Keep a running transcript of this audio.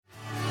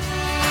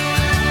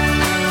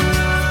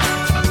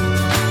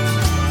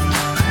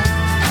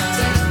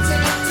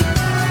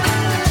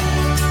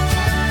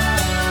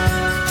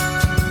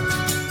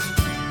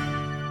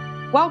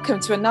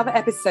to another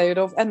episode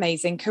of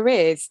Amazing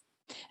Careers.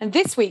 And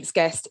this week's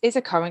guest is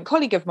a current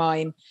colleague of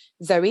mine,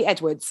 Zoe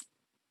Edwards.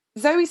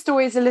 Zoe's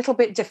story is a little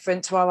bit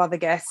different to our other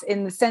guests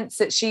in the sense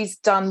that she's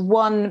done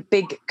one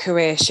big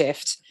career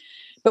shift.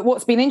 But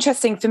what's been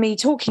interesting for me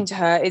talking to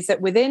her is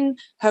that within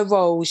her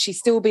role, she's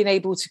still been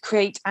able to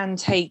create and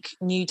take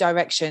new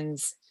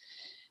directions.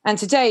 And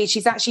today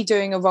she's actually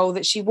doing a role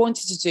that she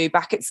wanted to do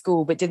back at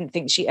school, but didn't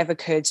think she ever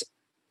could.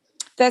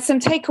 There's some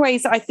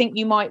takeaways that I think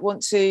you might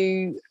want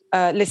to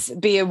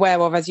be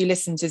aware of as you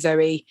listen to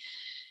Zoe.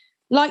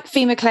 Like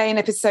Fi McLay in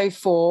episode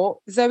 4,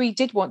 Zoe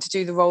did want to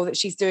do the role that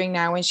she's doing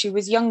now when she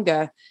was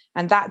younger,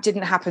 and that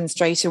didn't happen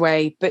straight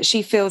away, but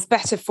she feels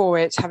better for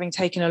it, having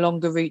taken a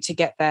longer route to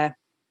get there.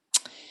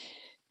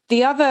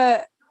 The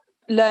other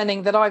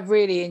learning that I've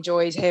really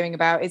enjoyed hearing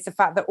about is the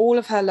fact that all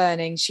of her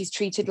learning she's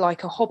treated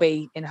like a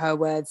hobby, in her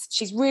words.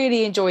 She's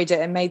really enjoyed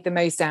it and made the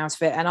most out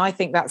of it, and I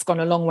think that's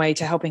gone a long way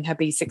to helping her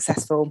be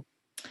successful.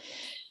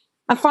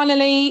 And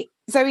finally,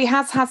 Zoe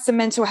has had some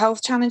mental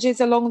health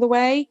challenges along the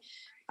way,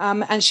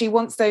 and she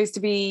wants those to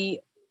be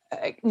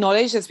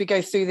acknowledged as we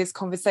go through this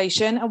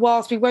conversation. And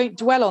whilst we won't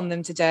dwell on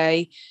them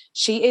today,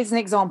 she is an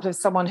example of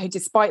someone who,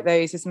 despite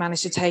those, has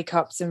managed to take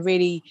up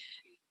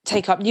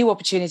new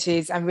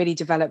opportunities and really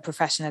develop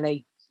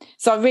professionally.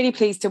 So I'm really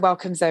pleased to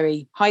welcome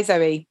Zoe. Hi,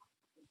 Zoe.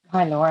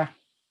 Hi, Laura.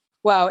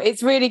 Well,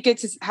 it's really good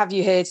to have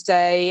you here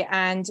today.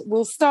 And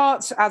we'll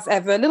start, as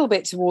ever, a little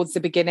bit towards the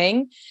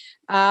beginning.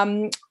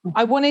 I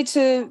wanted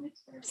to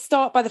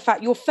start by the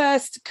fact your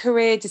first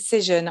career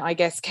decision, I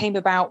guess, came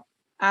about,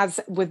 as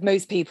with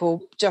most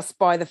people, just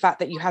by the fact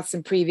that you had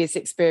some previous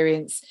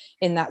experience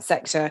in that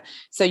sector.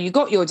 So you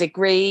got your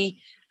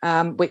degree,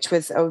 which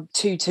was a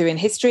 2-2 in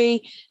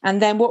history.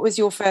 And then what was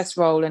your first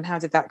role and how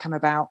did that come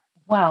about?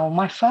 Well,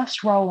 my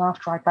first role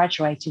after I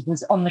graduated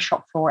was on the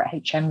shop floor at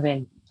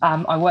HMV.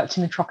 I worked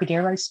in the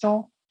Trocadero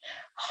store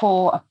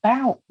for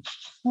about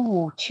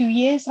 2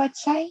 years, I'd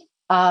say.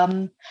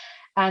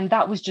 And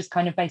that was just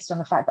kind of based on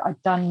the fact that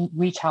I'd done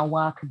retail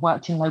work and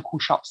worked in local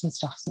shops and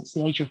stuff since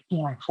the age of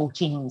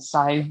 14.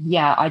 So,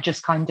 yeah, I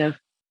just kind of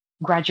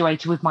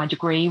graduated with my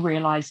degree,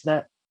 realised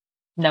that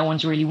no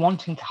one's really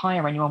wanting to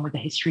hire anyone with a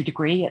history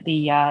degree at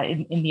the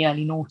in the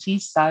early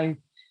noughties. So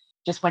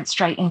just went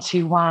straight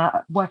into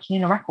working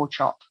in a record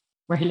shop,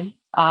 really.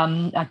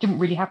 I didn't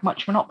really have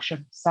much of an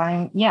option.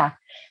 So, yeah,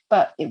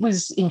 but it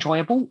was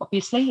enjoyable,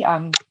 obviously.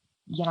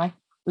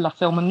 Love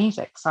film and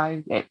music,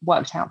 so it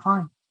worked out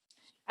fine.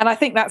 And I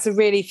think that's a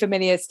really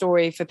familiar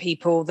story for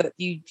people, that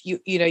you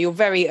your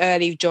very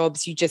early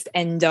jobs, you just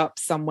end up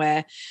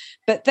somewhere.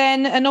 But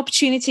then an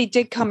opportunity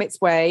did come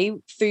its way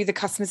through the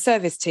customer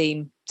service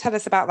team. Tell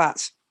us about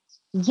that.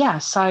 Yeah,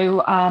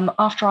 so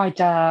after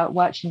I'd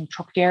worked in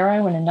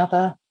Trocadero and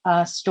another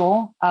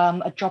store,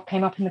 a job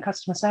came up in the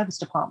customer service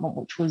department,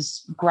 which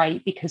was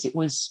great because it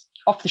was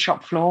off the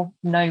shop floor,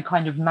 no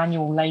kind of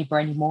manual labour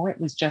anymore.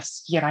 It was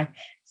just,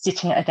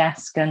 sitting at a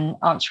desk and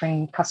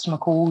answering customer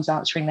calls,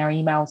 answering their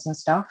emails and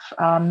stuff.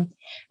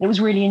 It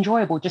was really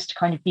enjoyable just to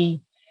kind of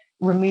be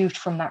removed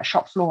from that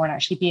shop floor and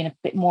actually be in a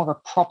bit more of a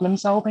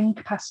problem-solving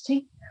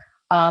capacity.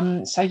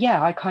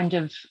 I kind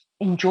of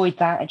enjoyed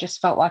that. It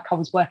just felt like I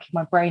was working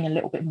my brain a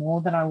little bit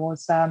more than I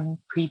was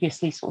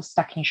previously, sort of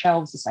stacking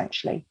shelves,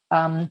 essentially.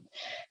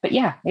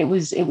 It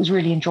was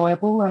really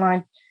enjoyable, and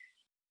I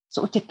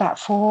sort of did that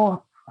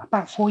for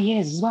about 4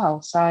 years as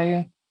well.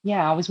 So,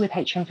 yeah, I was with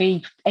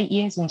HMV 8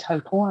 years in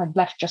total. I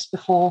left just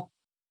before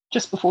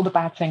the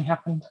bad thing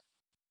happened.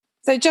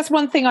 So just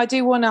one thing I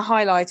do want to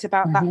highlight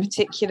about that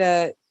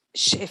particular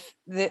shift,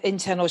 the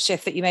internal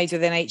shift that you made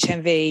within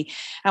HMV,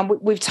 and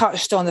we've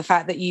touched on the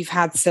fact that you've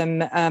had some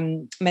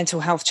mental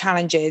health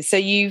challenges. So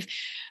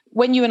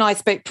when you and I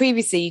spoke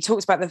previously, you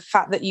talked about the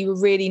fact that you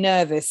were really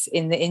nervous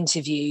in the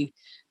interview,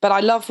 but I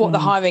love what the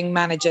hiring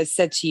manager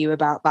said to you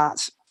about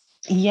that.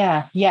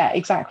 Yeah,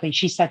 exactly.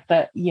 She said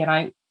that,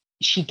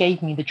 she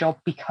gave me the job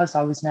because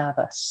I was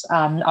nervous.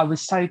 I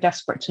was so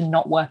desperate to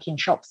not work in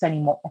shops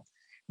anymore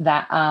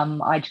that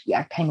I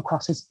came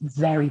across as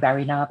very,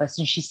 very nervous.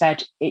 And she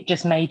said it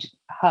just made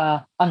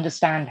her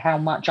understand how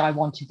much I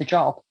wanted the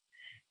job.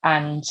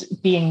 And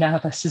being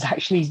nervous has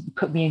actually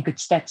put me in good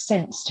stead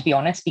since, to be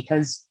honest,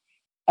 because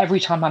every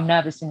time I'm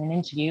nervous in an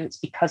interview, it's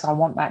because I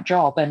want that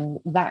job. And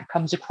that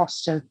comes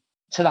across to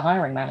the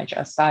hiring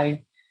manager. So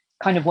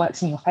kind of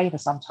works in your favour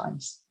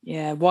sometimes.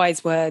 Yeah,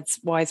 wise words.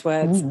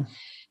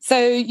 So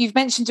you've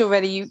mentioned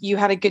already you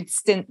had a good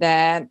stint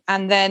there,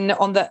 and then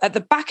at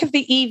the back of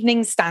the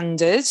Evening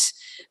Standard,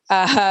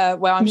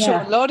 where I'm sure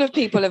a lot of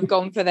people have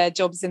gone for their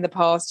jobs in the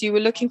past, you were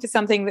looking for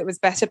something that was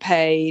better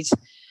paid,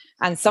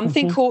 and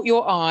something caught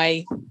your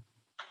eye.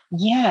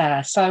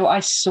 Yeah, so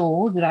I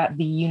saw that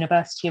the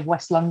University of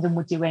West London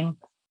were doing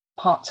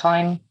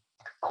part-time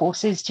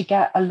courses to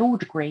get a law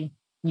degree.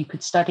 You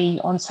could study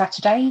on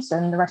Saturdays,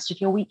 and the rest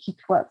of your week you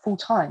could work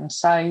full-time.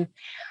 So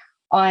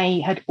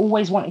I had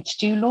always wanted to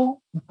do law,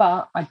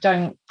 but I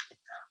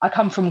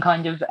come from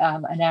kind of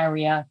an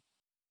area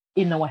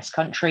in the West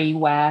Country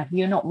where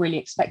you're not really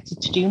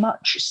expected to do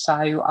much. So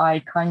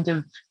I kind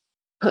of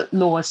put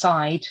law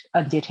aside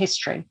and did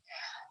history.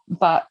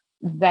 But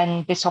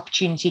then this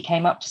opportunity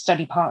came up to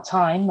study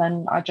part-time,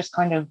 and I just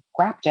kind of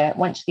grabbed it,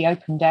 went to the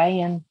open day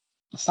and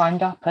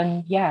signed up.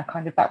 And yeah,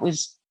 kind of that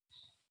was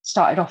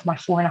started off my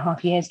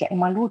 4.5 years getting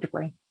my law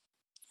degree.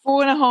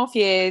 4.5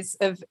 years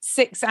of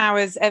 6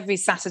 hours every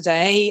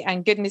Saturday,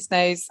 and goodness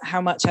knows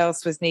how much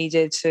else was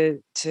needed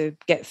to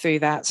get through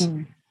that.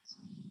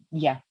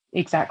 Yeah,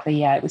 exactly.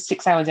 Yeah, it was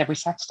 6 hours every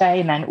Saturday,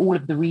 and then all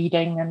of the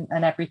reading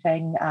and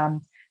everything.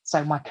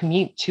 So my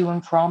commute to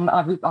and from,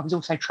 I was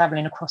also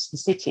travelling across the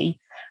city.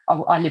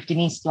 I lived in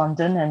East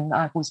London, and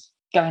I was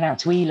going out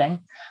to Ealing.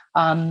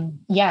 And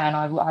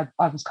I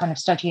was kind of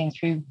studying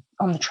through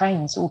on the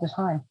trains all the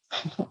time.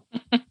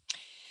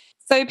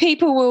 So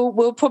people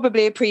will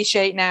probably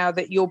appreciate now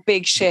that your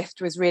big shift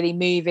was really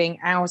moving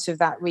out of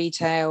that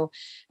retail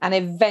and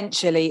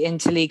eventually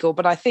into legal.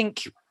 But I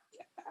think,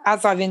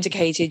 as I've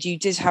indicated, you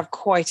did have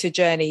quite a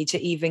journey to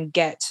even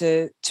get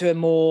to a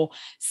more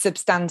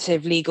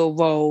substantive legal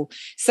role.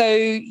 So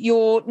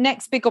your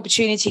next big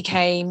opportunity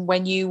came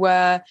when you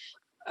were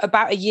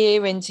about a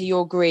year into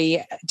your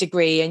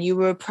degree and you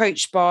were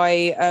approached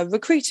by a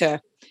recruiter.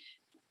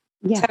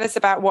 Yeah. Tell us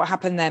about what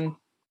happened then.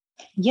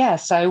 Yeah,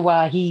 so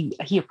he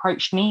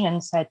approached me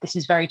and said, this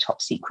is very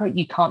top secret.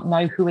 You can't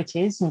know who it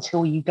is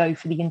until you go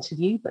for the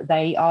interview, but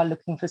they are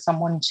looking for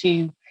someone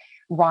to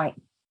write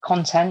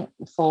content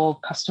for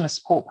customer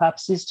support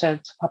purposes to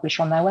publish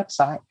on their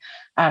website.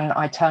 And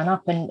I turn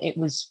up, and it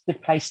was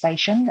with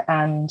PlayStation,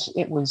 and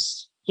it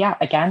was,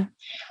 again,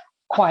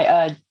 quite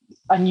a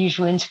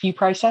unusual interview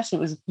process. It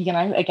was,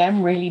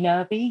 again, really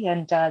nervy,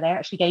 and they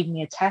actually gave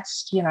me a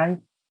test,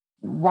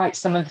 write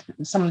some of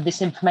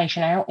this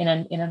information out in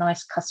a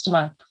nice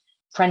customer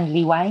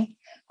friendly way,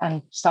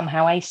 and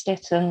somehow aced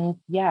it, and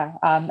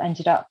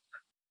ended up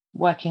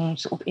working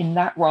sort of in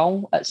that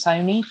role at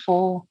Sony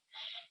for,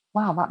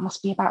 wow, that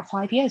must be about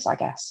 5 years, I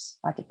guess.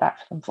 I did that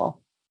for them for.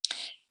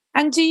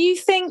 And do you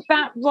think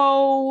that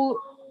role,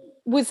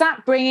 was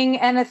that bringing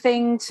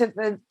anything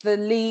to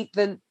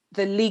the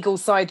legal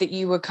side that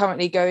you were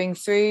currently going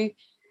through?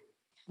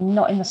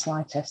 Not in the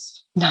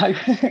slightest, no.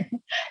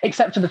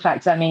 Except for the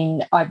fact,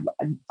 I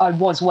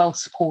was well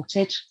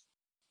supported.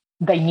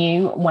 They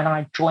knew when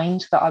I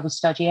joined that I was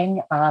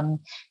studying.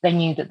 They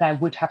knew that there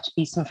would have to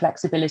be some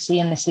flexibility,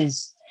 and this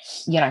is,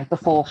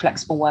 before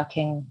flexible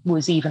working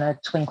was even a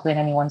twinkle in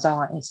anyone's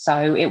eyes.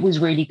 So it was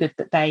really good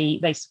that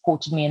they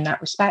supported me in that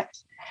respect.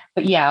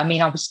 But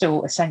I was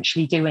still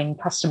essentially doing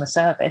customer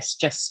service,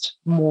 just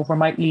more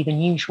remotely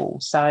than usual.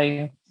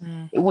 So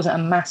it wasn't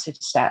a massive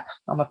step,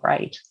 I'm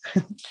afraid.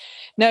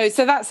 No,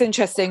 so that's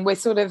interesting. We're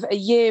sort of a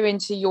year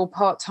into your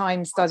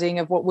part-time studying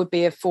of what would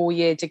be a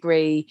 4-year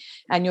degree,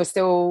 and you're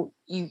still,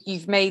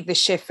 you've made the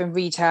shift from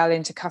retail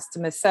into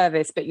customer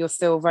service, but you're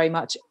still very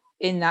much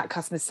in that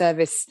customer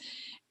service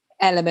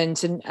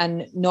element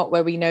and not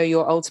where we know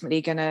you're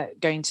ultimately going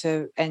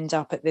to end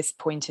up at this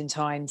point in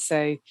time.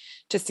 So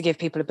just to give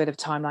people a bit of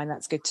timeline,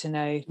 that's good to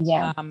know.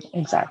 Yeah,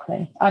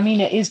 exactly.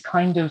 It is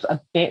kind of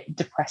a bit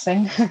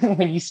depressing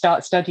when you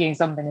start studying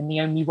something and the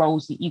only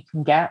roles that you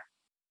can get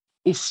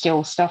is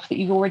still stuff that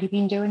you've already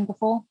been doing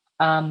before.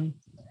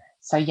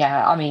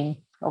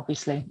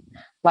 Obviously,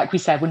 like we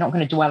said, we're not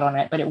going to dwell on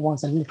it, but it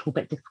was a little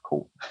bit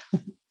difficult.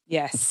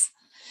 Yes.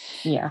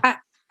 Yeah.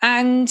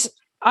 And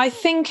I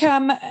think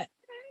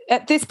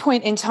at this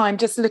point in time,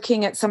 just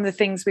looking at some of the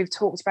things we've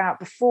talked about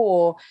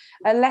before,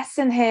 a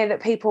lesson here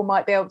that people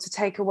might be able to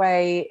take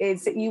away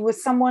is that you were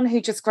someone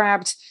who just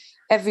grabbed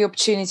every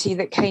opportunity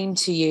that came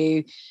to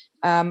you.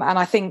 And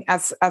I think,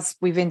 as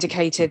we've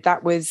indicated,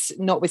 that was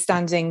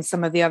notwithstanding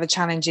some of the other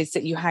challenges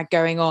that you had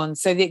going on.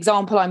 So the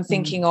example I'm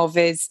thinking of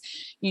is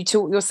you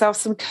taught yourself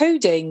some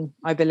coding,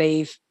 I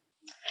believe.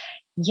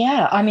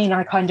 Yeah,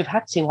 I kind of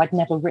had to. I'd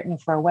never written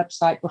for a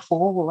website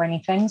before or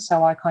anything.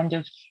 So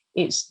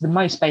it's the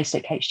most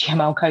basic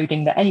HTML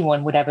coding that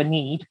anyone would ever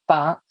need.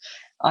 But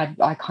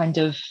I kind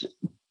of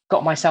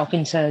got myself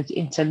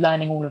into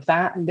learning all of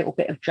that, a little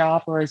bit of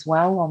Java as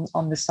well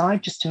on the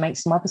side, just to make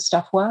some other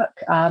stuff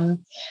work.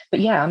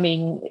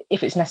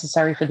 If it's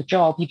necessary for the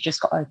job, you've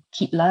just got to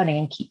keep learning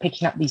and keep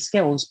picking up these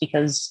skills,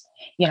 because,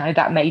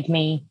 that made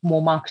me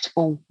more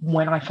marketable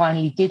when I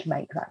finally did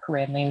make that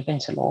career move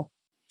into law.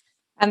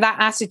 And that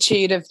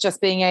attitude of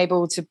just being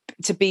able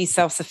to be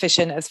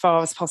self-sufficient as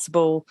far as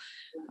possible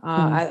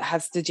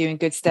has stood you in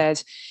good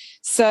stead.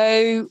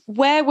 So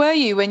where were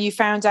you when you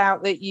found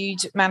out that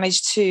you'd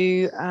managed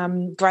to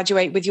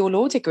graduate with your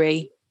law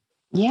degree?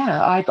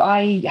 Yeah,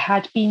 I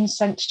had been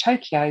sent to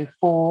Tokyo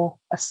for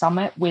a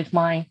summit with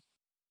my,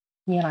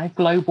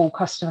 global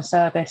customer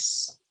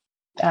service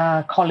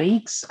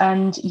colleagues.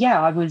 And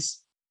I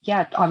was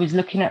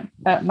looking at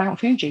Mount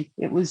Fuji.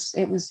 It was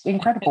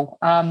incredible.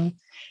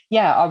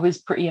 I was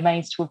pretty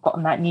amazed to have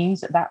gotten that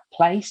news at that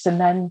place. And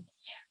then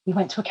we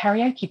went to a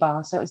karaoke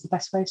bar. So it was the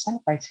best way of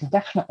celebrating,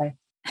 definitely.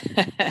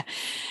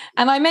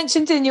 And I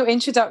mentioned in your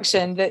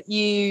introduction that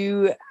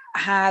you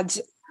had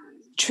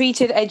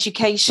treated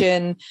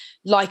education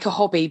like a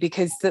hobby,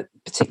 because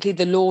particularly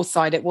the law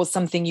side, it was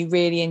something you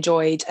really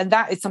enjoyed. And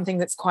that is something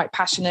that's quite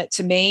passionate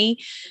to me,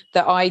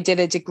 that I did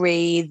a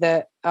degree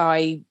that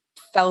I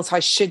felt I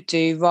should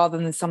do rather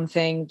than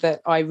something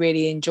that I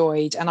really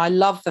enjoyed. And I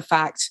love the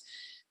fact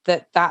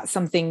that that's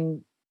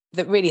something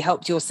that really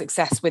helped your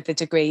success with the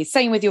degree.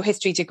 Same with your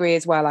history degree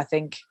as well, I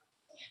think.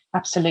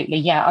 Absolutely.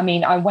 Yeah. I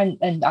mean, I went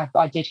and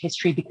I did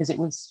history because it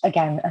was,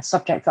 again, a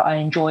subject that I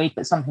enjoyed,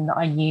 but something that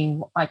I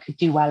knew I could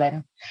do well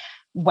in.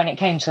 When it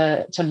came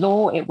to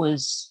law, it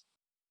was,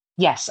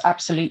 yes,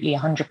 absolutely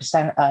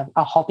 100%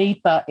 a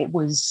hobby, but it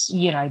was,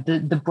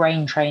 the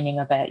brain training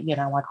of it.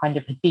 I kind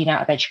of had been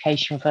out of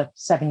education for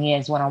 7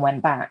 years when I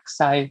went back.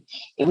 So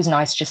it was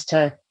nice just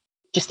to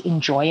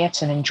enjoy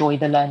it and enjoy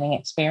the learning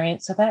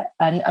experience of it.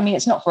 And I mean,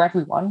 it's not for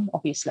everyone,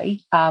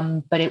 obviously,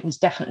 but it was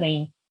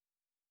definitely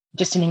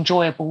just an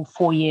enjoyable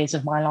 4 years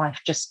of my life,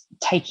 just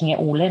taking it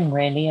all in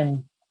really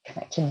and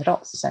connecting the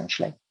dots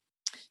essentially.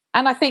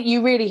 And I think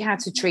you really had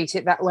to treat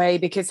it that way,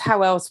 because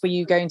how else were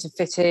you going to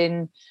fit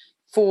in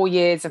 4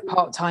 years of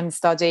part-time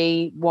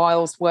study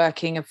whilst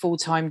working a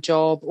full-time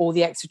job, all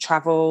the extra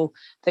travel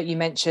that you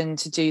mentioned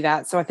to do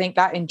that? So I think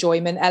that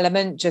enjoyment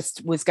element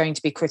just was going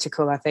to be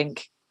critical, I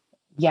think.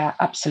 Yeah,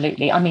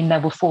 absolutely. I mean,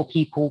 there were 4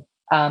 people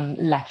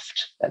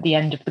left at the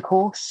end of the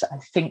course. I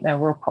think there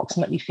were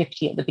approximately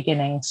 50 at the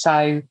beginning.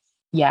 So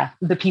yeah,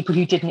 the people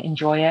who didn't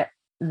enjoy it,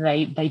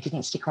 they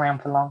didn't stick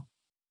around for long.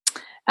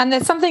 And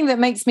there's something that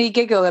makes me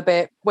giggle a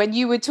bit when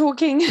you were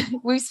talking.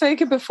 We've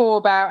spoken before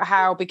about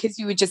how, because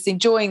you were just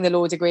enjoying the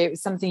law degree, it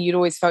was something you'd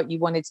always felt you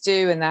wanted to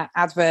do, and that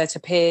advert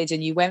appeared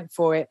and you went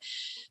for it,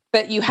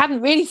 but you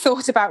hadn't really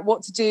thought about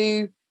what to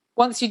do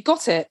once you'd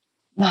got it.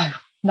 No,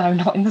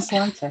 not in the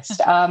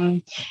slightest.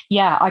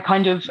 I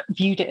kind of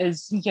viewed it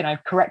as,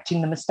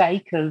 correcting the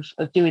mistake of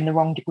doing the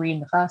wrong degree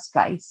in the first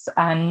place.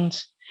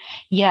 And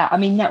yeah, I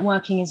mean,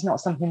 networking is not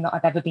something that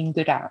I've ever been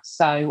good at.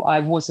 So I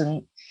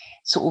wasn't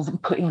sort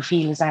of putting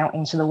feelers out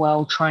into the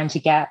world trying to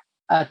get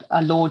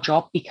a law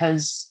job,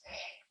 because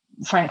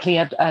frankly,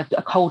 a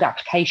cold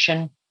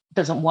application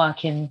doesn't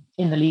work in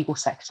the legal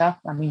sector.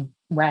 I mean,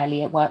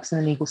 rarely it works in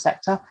the legal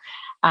sector.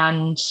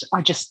 And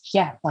I just,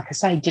 like I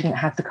say, didn't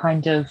have the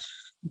kind of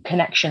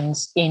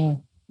connections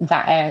in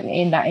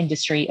that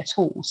industry at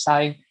all.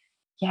 So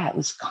yeah, it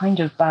was kind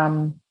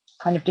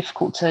of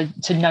difficult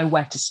to know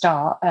where to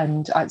start,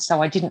 and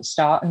so I didn't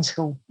start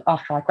until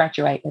after I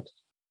graduated.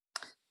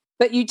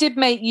 But you did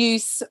make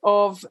use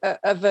of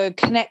a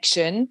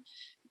connection.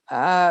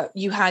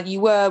 You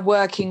were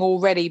working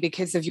already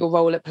because of your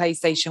role at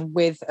PlayStation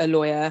with a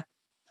lawyer.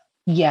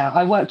 Yeah,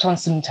 I worked on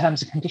some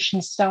terms and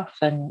conditions stuff,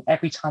 and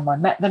every time I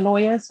met the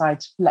lawyers,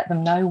 I'd let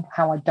them know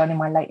how I'd done in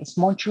my latest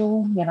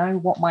module,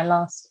 what my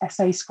last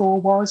essay score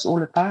was,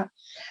 all of that.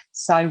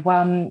 So,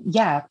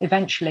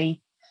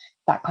 eventually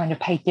that kind of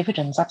paid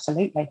dividends,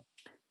 absolutely.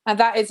 And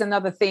that is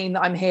another theme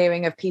that I'm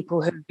hearing of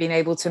people who've been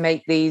able to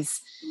make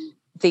these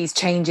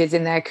changes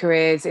in their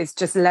careers. It's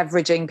just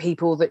leveraging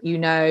people that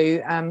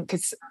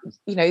because,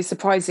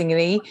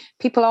 surprisingly,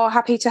 people are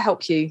happy to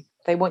help you.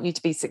 They want you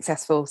to be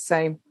successful.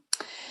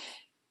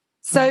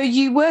 So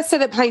you were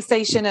still at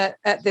PlayStation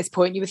at this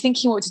point. You were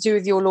thinking what to do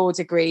with your law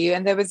degree,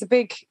 and there was a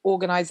big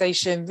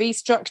organisation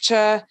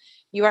restructure.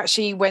 You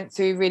actually went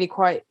through really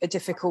quite a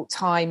difficult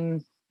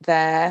time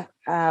there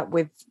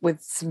with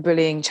some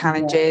bullying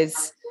challenges.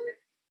 Yeah.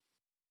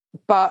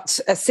 But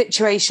a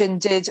situation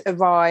did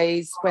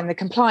arise when the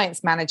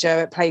compliance manager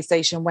at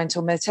PlayStation went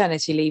on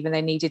maternity leave and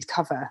they needed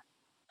cover.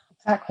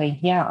 Exactly.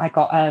 Yeah, I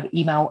got an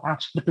email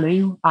out of the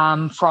blue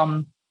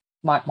from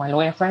my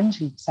lawyer friend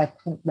who said,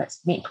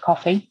 let's meet for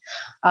coffee.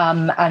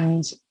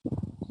 And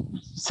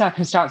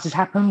circumstances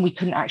happened. We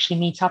couldn't actually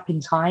meet up in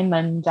time.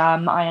 And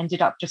I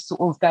ended up just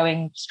sort of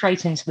going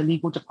straight into the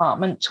legal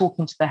department,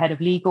 talking to the head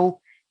of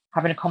legal,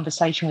 having a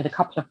conversation with a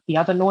couple of the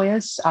other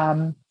lawyers.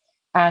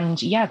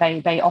 And yeah,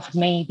 they offered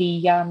me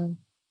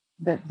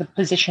the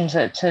position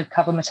to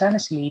cover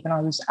maternity leave, and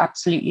I was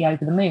absolutely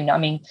over the moon. I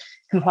mean,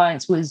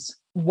 compliance was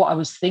what I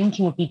was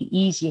thinking would be the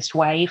easiest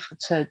way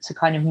to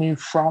kind of move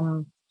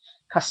from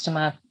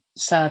customer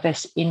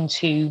service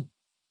into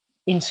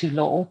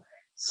law.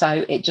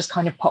 So it just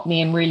kind of popped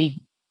me in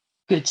really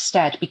good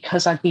stead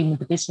because I'd been with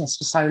the business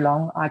for so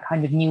long. I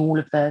kind of knew all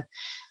of the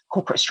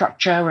corporate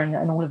structure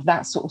and all of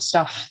that sort of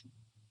stuff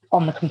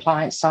on the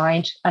compliance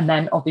side. And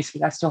then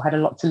obviously I still had a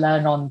lot to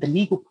learn on the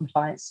legal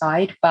compliance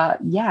side. But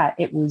yeah,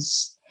 it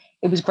was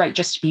great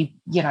just to be,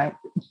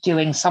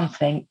 doing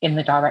something in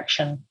the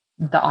direction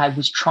that I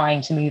was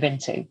trying to move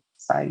into.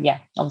 So yeah,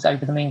 I was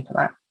over the moon for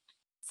that.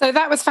 So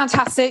that was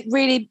fantastic.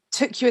 Really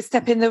took you a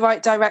step in the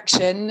right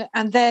direction.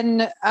 And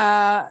then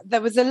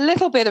there was a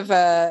little bit of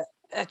a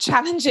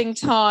challenging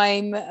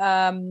time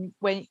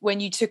when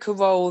you took a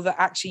role that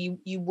actually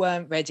you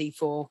weren't ready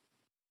for.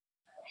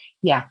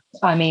 Yeah,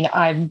 I mean,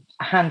 I'm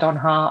hand on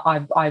heart.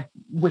 I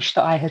wish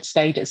that I had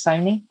stayed at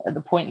Sony at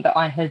the point that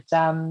I had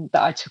that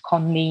I took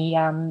on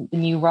the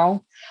new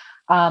role.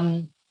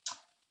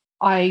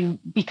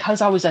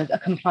 Because I was a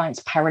compliance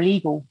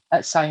paralegal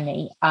at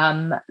Sony,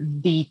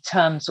 the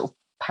term sort of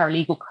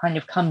paralegal kind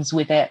of comes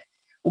with it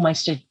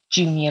almost a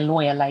junior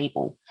lawyer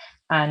label,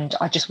 and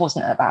I just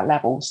wasn't at that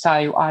level.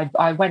 So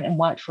I went and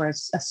worked for a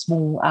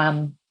small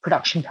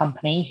production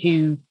company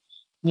who,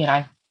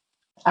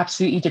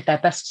 absolutely did their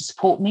best to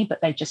support me,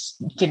 but they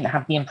just didn't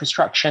have the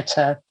infrastructure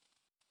to,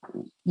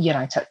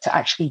 to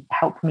actually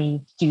help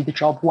me do the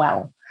job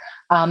well.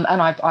 And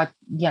I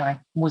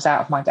was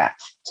out of my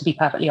depth, to be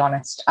perfectly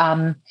honest.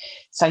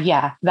 So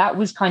yeah, that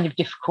was kind of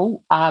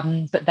difficult.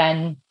 But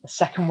then the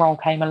second role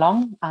came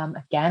along.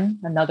 Again,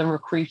 another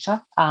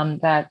recruiter.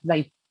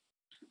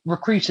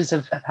 Recruiters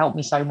have helped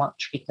me so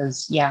much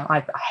because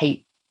I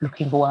hate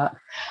looking for work.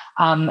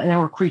 And a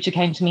recruiter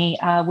came to me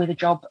with a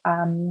job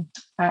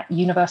at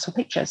Universal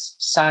Pictures.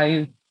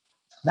 So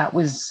that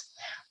was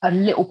a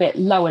little bit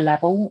lower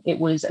level. It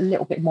was a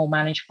little bit more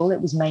manageable.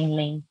 It was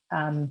mainly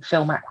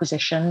film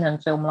acquisition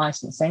and film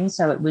licensing.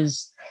 So it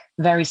was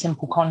very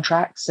simple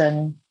contracts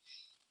and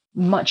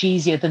much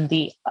easier than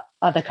the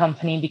other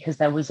company because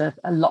there was a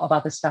lot of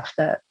other stuff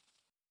that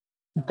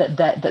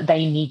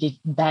they needed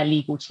their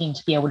legal team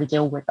to be able to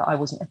deal with that I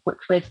wasn't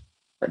equipped with.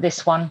 But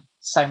this one,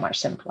 so much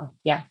simpler.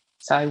 Yeah.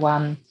 So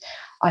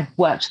I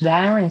worked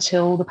there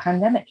until the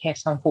pandemic hit,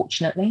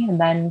 unfortunately,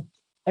 and then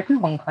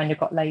everyone kind of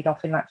got laid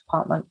off in that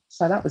department.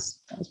 So that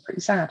was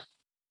pretty sad.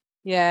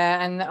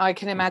 Yeah, and I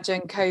can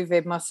imagine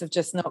COVID must have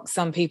just knocked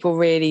some people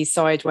really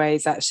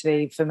sideways,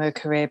 actually, from a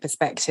career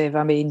perspective.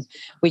 I mean,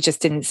 we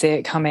just didn't see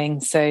it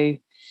coming. So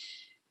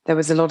there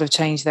was a lot of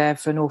change there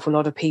for an awful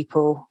lot of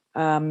people.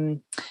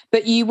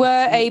 But you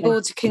were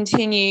able to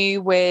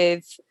continue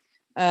with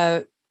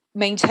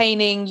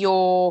maintaining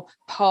your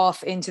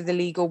path into the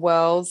legal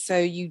world. So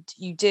you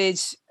did,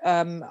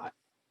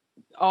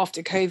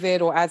 after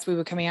COVID, or as we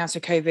were coming out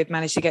of COVID,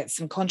 managed to get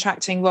some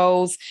contracting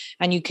roles,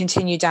 and you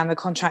continued down the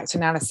contract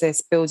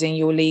analysis, building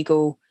your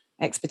legal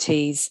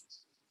expertise.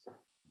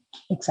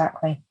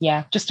 Exactly.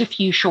 Yeah. Just a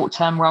few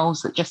short-term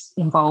roles that just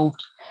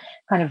involved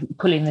kind of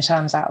pulling the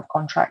terms out of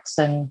contracts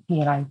and,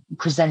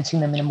 presenting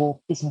them in a more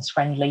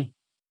business-friendly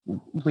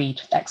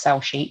read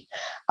Excel sheet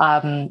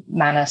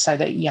manner so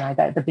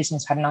that, the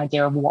business had an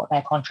idea of what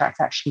their contract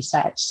actually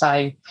said.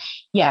 So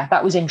yeah,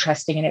 that was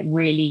interesting. And it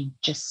really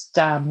just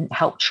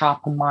helped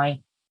sharpen my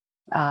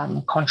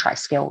contract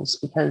skills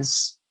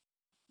because,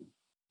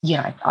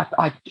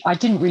 I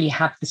didn't really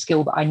have the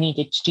skill that I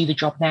needed to do the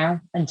job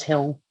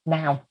until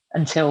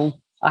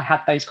I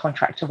had those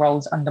contractor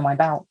roles under my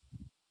belt.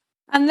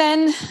 And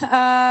then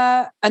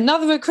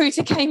another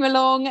recruiter came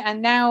along, and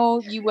now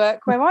you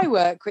work where I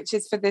work, which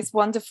is for this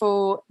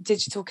wonderful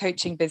digital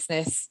coaching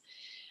business.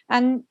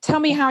 And tell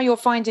me how you're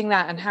finding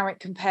that and how it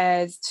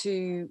compares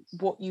to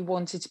what you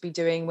wanted to be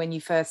doing when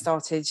you first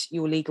started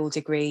your legal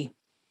degree.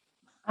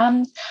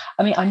 I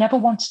never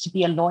wanted to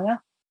be a lawyer.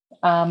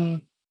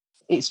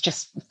 It's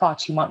just far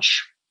too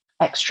much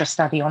extra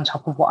study on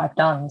top of what I've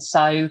done.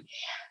 So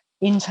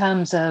in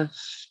terms of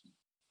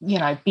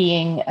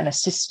being an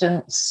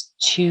assistant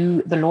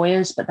to the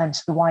lawyers, but then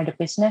to the wider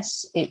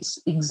business, it's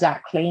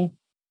exactly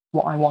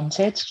what I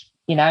wanted.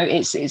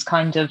 It's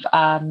kind of,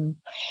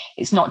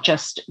 it's not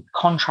just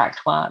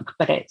contract work,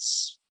 but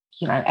it's,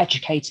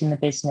 educating the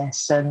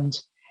business and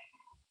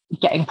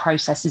getting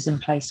processes in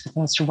place for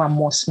things to run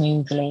more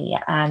smoothly.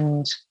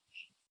 And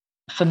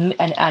for me,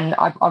 and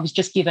I was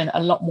just given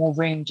a lot more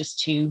room just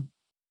to,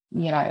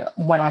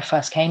 when I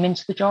first came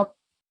into the job,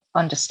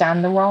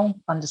 understand the role,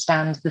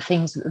 understand the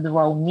things that the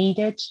role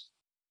needed,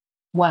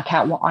 work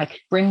out what I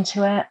could bring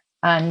to it.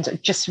 And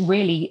just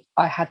really,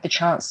 I had the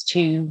chance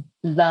to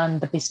learn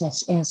the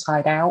business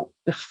inside out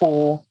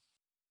before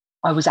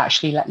I was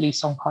actually let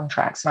loose on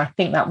contracts. And I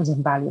think that was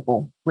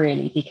invaluable,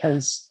 really,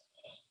 because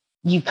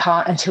you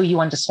can't, until you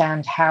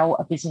understand how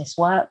a business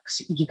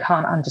works, you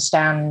can't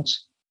understand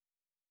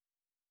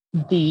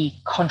the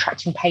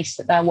contracting pace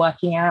that they're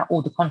working at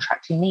or the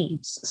contracting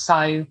needs.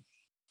 So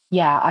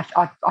yeah,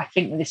 I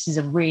think that this is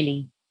a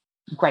really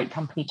great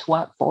company to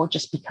work for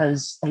just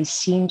because they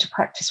seem to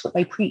practice what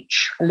they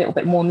preach a little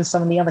bit more than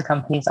some of the other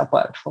companies I've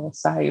worked for.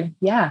 So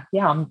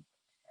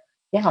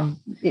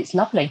it's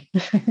lovely.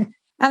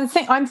 And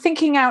I'm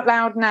thinking out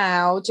loud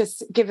now,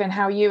 just given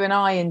how you and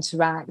I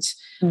interact.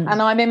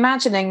 And I'm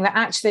imagining that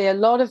actually a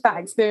lot of that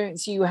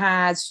experience you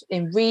had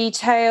in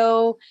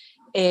retail,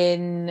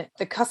 in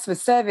the customer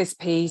service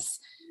piece,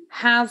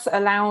 has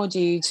allowed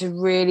you to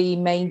really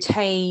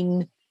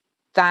maintain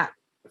that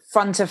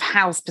front of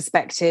house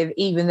perspective,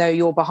 even though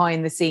you're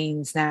behind the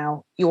scenes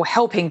now. You're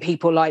helping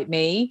people like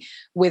me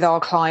with our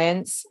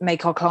clients,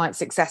 make our clients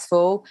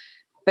successful,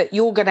 but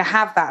you're going to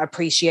have that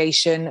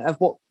appreciation of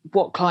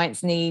what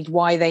clients need,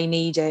 why they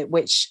need it,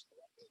 which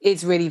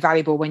is really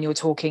valuable when you're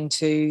talking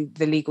to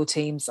the legal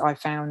teams, I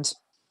found.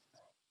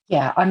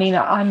 Yeah,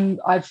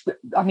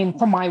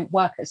 from my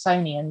work at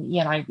Sony, and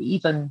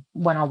even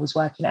when I was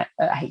working at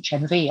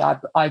HMV,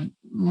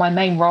 my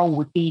main role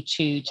would be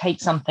to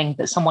take something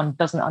that someone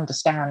doesn't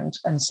understand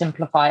and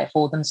simplify it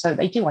for them so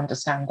they do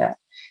understand it.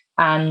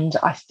 And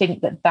I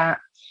think that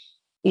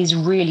is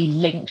really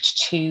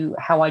linked to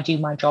how I do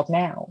my job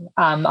now.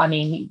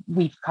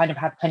 We've kind of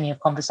had plenty of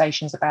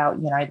conversations about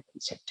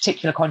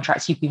particular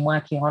contracts you've been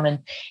working on,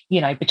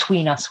 and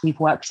between us we've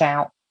worked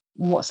out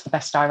what's the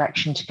best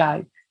direction to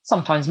go.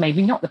 Sometimes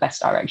maybe not the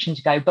best direction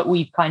to go, but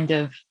we've kind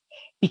of,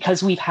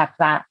 because we've had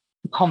that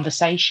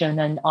conversation,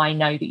 and I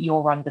know that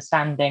you're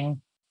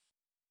understanding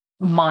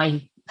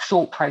my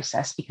thought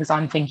process because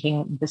I'm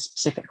thinking the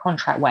specific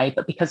contract way,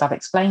 but because I've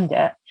explained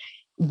it,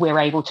 we're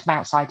able to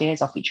bounce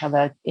ideas off each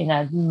other in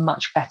a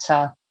much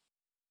better,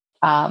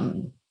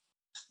 in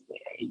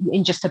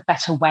just a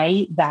better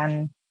way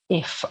than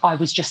if I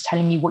was just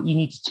telling you what you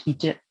needed to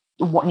be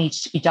what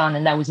needs to be done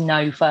and there was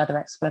no further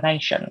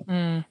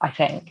explanation. I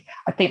think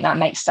that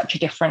makes such a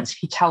difference.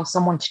 If you tell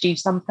someone to do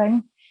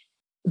something,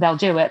 they'll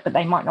do it, but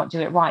they might not do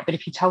it right. But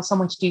if you tell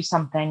someone to do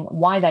something,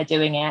 why they're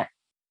doing it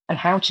and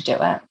how to do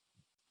it,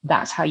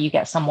 that's how you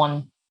get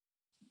someone,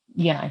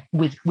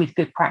 with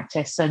good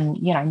practice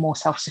and, more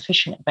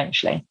self-sufficient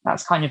eventually.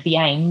 That's kind of the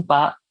aim.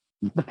 But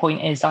the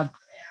point is I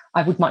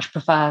would much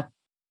prefer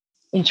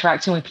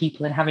interacting with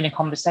people and having a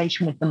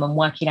conversation with them and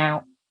working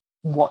out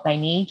what they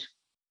need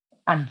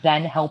and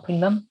then helping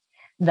them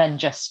than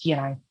just,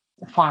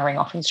 firing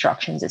off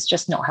instructions. It's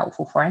just not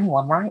helpful for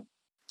anyone, right?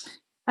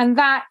 And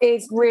that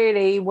is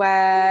really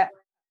where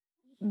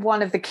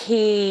one of the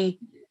key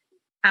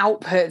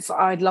outputs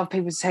I'd love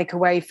people to take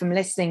away from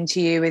listening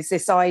to you is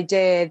this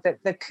idea that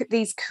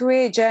these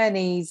career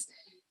journeys,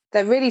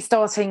 they're really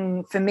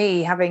starting, for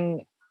me,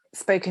 having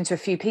spoken to a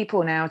few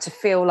people now, to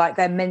feel like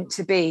they're meant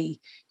to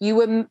be. You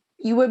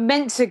were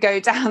meant to go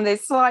down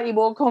this slightly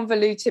more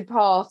convoluted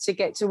path to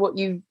get to what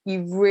you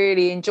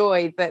really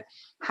enjoyed, but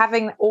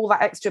having all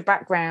that extra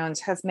background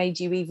has made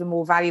you even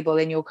more valuable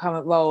in your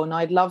current role. And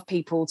I'd love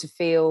people to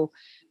feel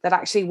that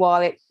actually,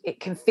 while it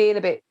can feel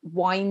a bit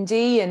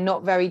windy and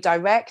not very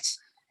direct,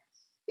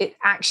 it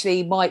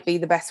actually might be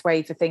the best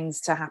way for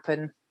things to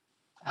happen.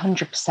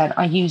 100%.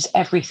 I use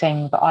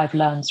everything that I've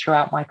learned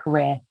throughout my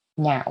career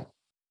now.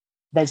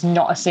 There's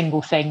not a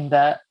single thing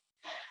that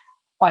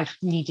I've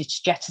needed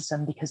to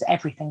jettison because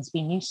everything's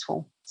been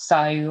useful.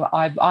 So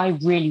I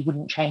really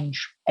wouldn't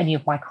change any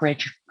of my career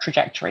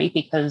trajectory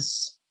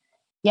because,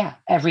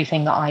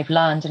 everything that I've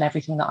learned and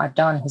everything that I've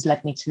done has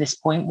led me to this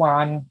point where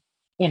I'm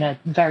in a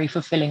very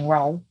fulfilling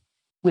role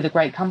with a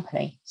great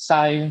company.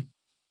 So,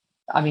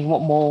 I mean,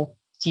 what more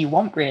do you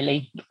want,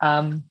 really?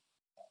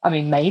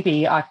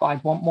 Maybe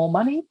I'd want more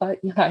money,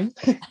 but,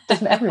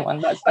 doesn't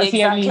everyone? That's exactly,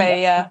 the only...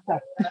 yeah.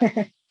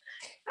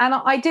 And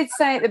I did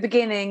say at the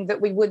beginning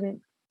that we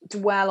wouldn't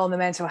dwell on the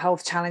mental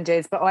health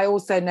challenges, but I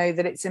also know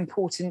that it's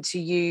important to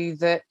you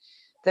that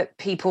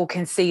people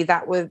can see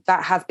that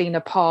has been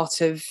a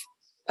part of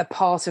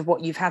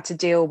what you've had to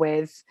deal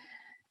with.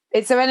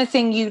 Is there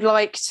anything you'd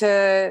like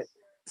to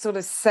sort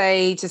of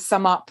say to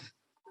sum up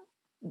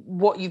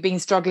what you've been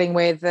struggling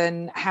with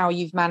and how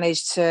you've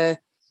managed to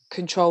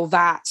control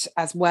that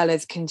as well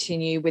as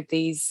continue with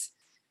these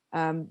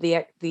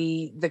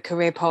the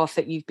career path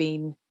that you've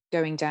been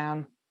going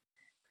down?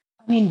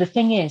 I mean, the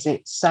thing is,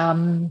 it's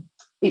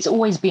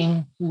always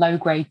been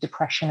low-grade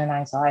depression and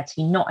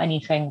anxiety, not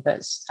anything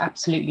that's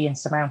absolutely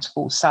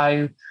insurmountable.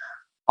 So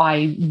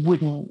I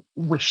wouldn't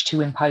wish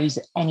to impose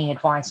any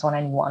advice on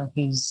anyone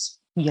who's,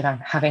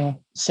 having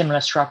similar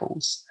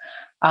struggles.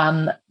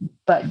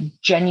 But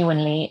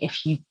genuinely,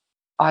 if you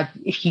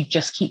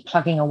just keep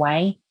plugging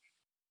away,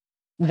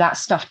 that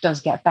stuff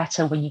does get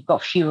better when you've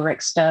got fewer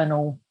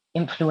external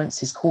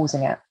influences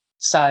causing it.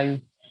 So,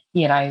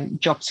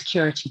 job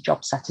security,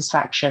 job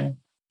satisfaction,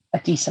 a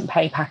decent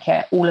pay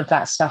packet, all of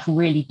that stuff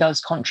really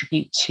does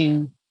contribute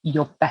to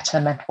your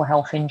better mental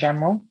health in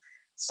general.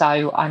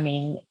 So, I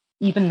mean,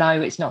 even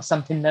though it's not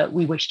something that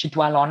we wish to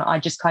dwell on, I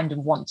just kind of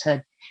want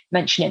to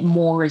mention it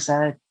more as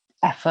an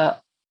effort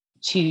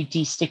to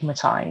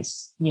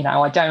destigmatize.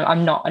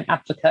 I'm not an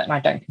advocate and I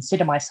don't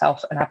consider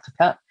myself an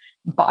advocate,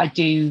 but I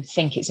do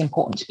think it's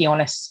important to be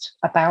honest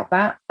about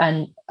that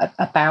and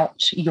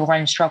about your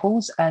own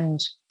struggles.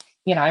 And,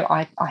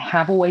 I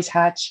have always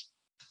had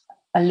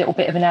a little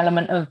bit of an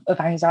element of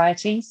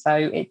anxiety. So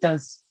it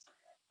does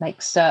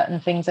make certain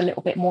things a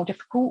little bit more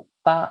difficult,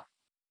 but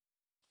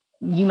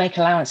you make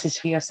allowances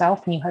for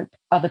yourself and you hope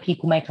other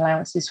people make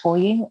allowances for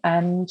you.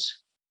 And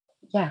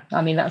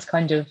that's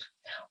kind of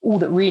all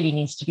that really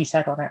needs to be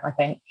said on it. I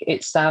think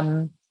it's,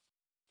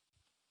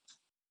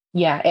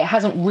 it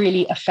hasn't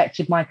really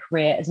affected my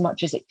career as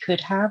much as it could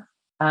have.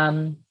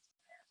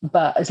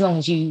 But as long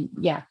as you,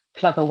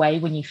 plug away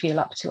when you feel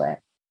up to it,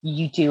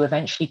 you do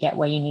eventually get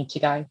where you need to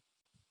go.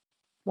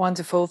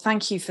 Wonderful.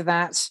 Thank you for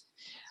that.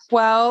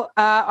 Well,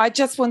 I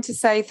just want to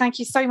say thank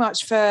you so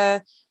much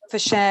for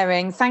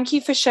sharing. Thank you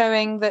for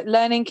showing that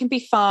learning can be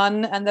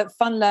fun and that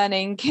fun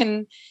learning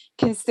can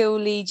still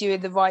lead you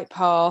in the right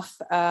path,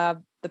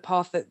 the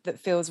path that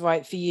feels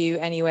right for you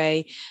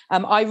anyway.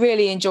 I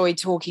really enjoyed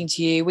talking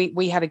to you.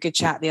 We had a good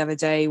chat the other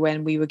day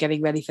when we were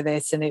getting ready for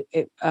this, and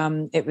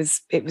it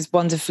was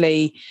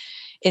wonderfully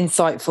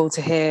insightful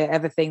to hear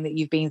everything that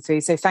you've been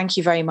through. So thank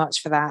you very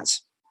much for that.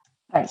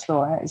 Thanks,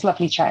 Laura. It's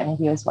lovely chatting with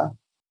you as well.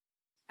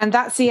 And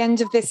that's the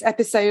end of this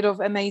episode of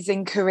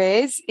Amazing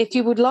Careers. If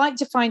you would like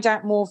to find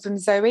out more from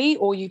Zoe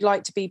or you'd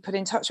like to be put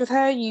in touch with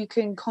her, you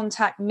can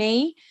contact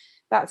me.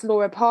 That's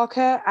Laura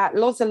Parker at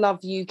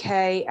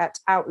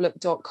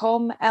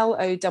lozalovuk@outlook.com,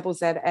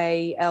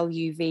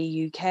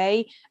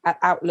 LOZZALUVUK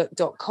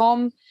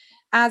 @outlook.com.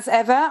 As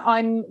ever,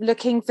 I'm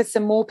looking for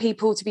some more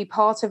people to be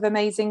part of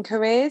Amazing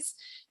Careers.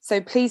 So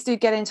please do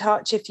get in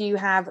touch if you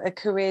have a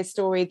career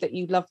story that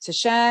you'd love to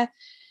share.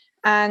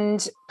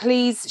 And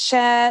please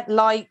share,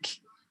 like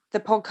the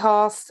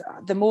podcast.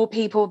 The more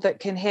people that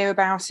can hear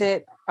about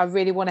it, I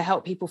really want to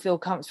help people feel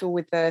comfortable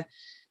with the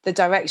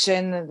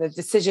direction, the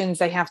decisions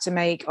they have to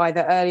make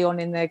either early on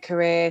in their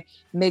career,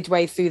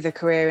 midway through the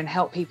career, and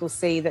help people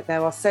see that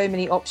there are so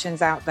many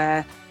options out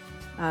there.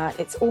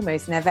 It's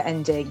almost never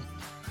ending.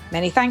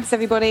 Many thanks,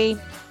 everybody.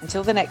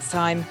 Until the next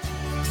time.